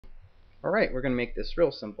Alright, we're going to make this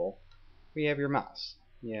real simple. We have your mouse.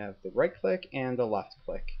 You have the right click and the left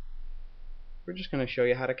click. We're just going to show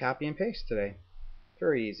you how to copy and paste today.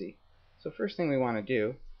 Very easy. So first thing we want to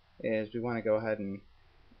do is we want to go ahead and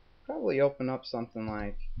probably open up something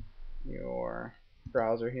like your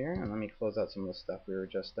browser here, and let me close out some of the stuff we were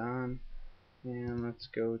just on, and let's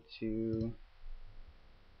go to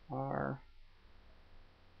our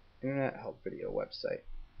Internet Help Video website.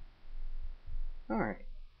 Alright,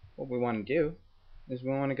 what we want to do is we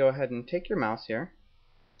want to go ahead and take your mouse here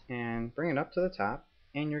and bring it up to the top,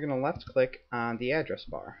 and you're going to left click on the address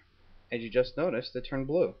bar. As you just noticed, it turned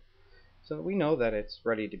blue. So we know that it's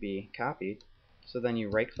ready to be copied. So then you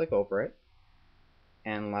right click over it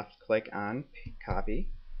and left click on copy,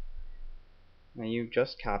 and you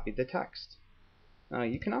just copied the text.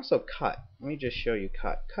 You can also cut. Let me just show you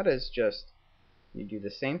cut. Cut is just, you do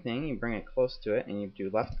the same thing, you bring it close to it and you do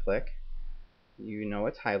left click. You know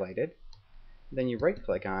it's highlighted. Then you right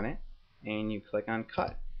click on it and you click on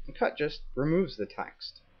cut. And cut just removes the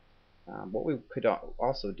text. What we could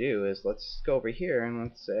also do is, let's go over here and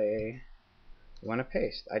let's say we want to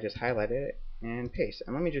paste. I just highlighted it and paste.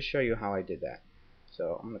 And let me just show you how I did that.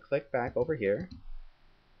 So I'm going to click back over here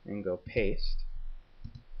and go paste.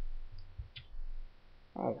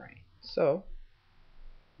 Alright, so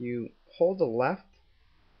you hold the left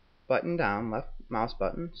button down, left mouse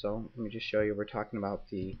button. So let me just show you, we're talking about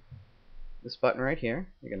this button right here.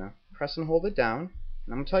 You're going to press and hold it down,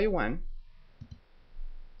 and I'm going to tell you when.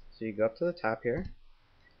 So you go up to the top here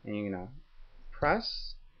and you're going to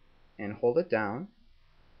press and hold it down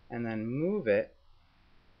and then move it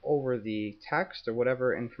over the text or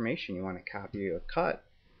whatever information you want to copy or cut,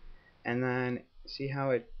 and then see how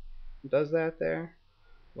it does that there?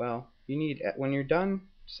 Well, you need, when you're done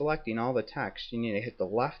selecting all the text, you need to hit the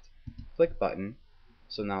left click button.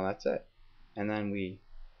 So now that's it. And then we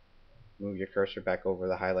move your cursor back over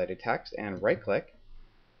the highlighted text and right click,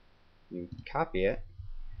 you copy it,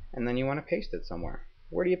 and then you want to paste it somewhere.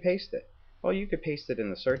 Where do you paste it? Well, you could paste it in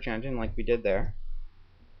the search engine like we did there,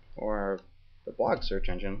 or the blog search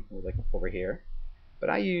engine like over here, but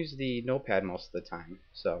I use the notepad most of the time.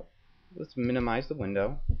 So let's minimize the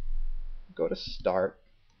window, go to start,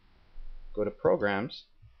 go to programs,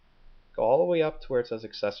 go all the way up to where it says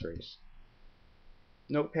accessories.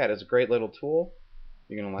 Notepad is a great little tool.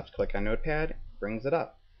 You're going to left click on notepad, brings it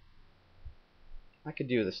up. I could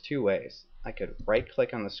do this two ways. I could right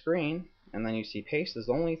click on the screen and then you see paste is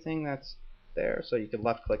the only thing that's there, so you could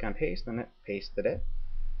left click on paste and it pasted it.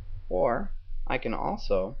 Or I can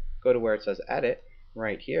also go to where it says edit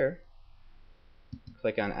right here,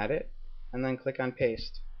 click on edit, and then click on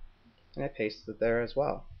paste, and it pastes it there as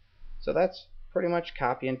well. So that's pretty much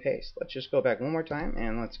copy and paste. Let's just go back one more time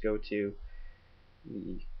and let's go to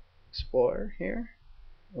the Explorer here,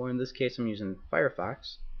 or in this case I'm using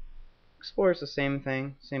Firefox. Explorer is the same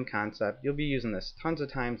thing, same concept. You'll be using this tons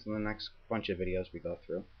of times in the next bunch of videos we go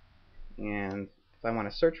through. And if I want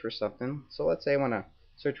to search for something, so let's say I want to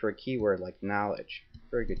search for a keyword like knowledge,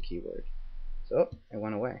 very good keyword. So it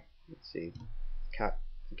went away. Let's see,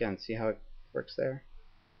 again, see how it works there?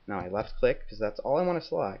 Now I left click because that's all I want to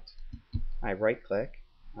select. I right click,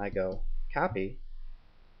 I go copy,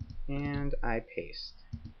 and I paste.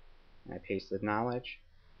 And I pasted knowledge,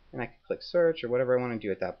 and I can click search or whatever I want to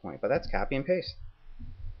do at that point. But that's copy and paste.